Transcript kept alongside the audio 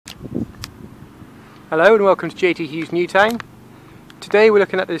Hello and welcome to JT Hughes Newtown. Today we're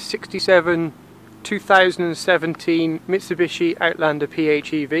looking at the 67 2017 Mitsubishi Outlander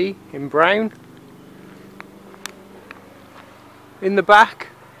PHEV in brown. In the back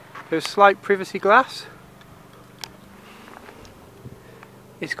there's slight privacy glass.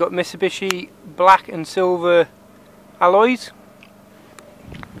 It's got Mitsubishi black and silver alloys.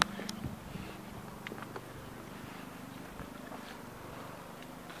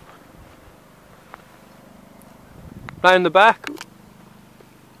 Round the back,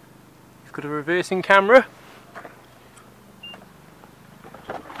 you've got a reversing camera.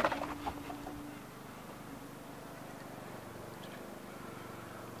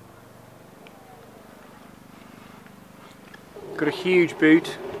 Got a huge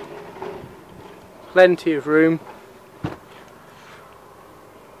boot, plenty of room.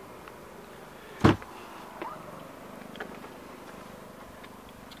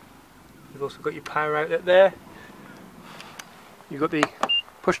 You've also got your power outlet there. You've got the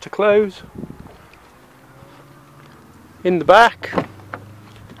push to close. In the back,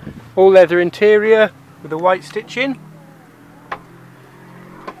 all leather interior with a white stitching.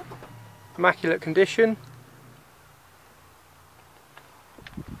 Immaculate condition.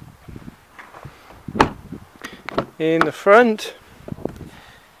 In the front,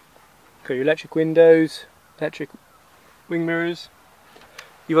 got your electric windows, electric wing mirrors.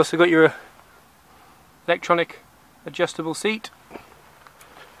 You've also got your electronic adjustable seat.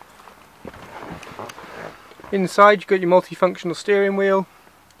 Inside you've got your multifunctional steering wheel,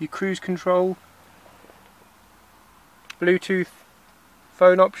 your cruise control, Bluetooth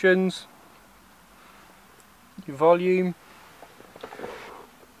phone options, your volume.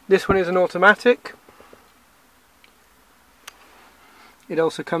 This one is an automatic. It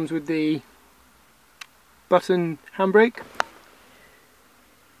also comes with the button handbrake.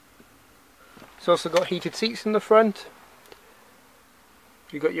 It's also got heated seats in the front.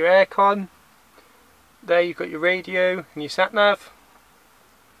 You've got your aircon. There you've got your radio and your sat nav.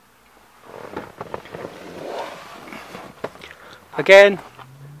 Again,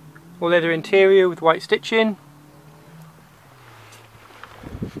 all leather interior with white stitching.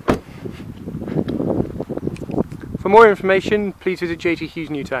 For more information, please visit JT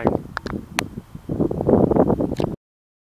Hughes Newtown.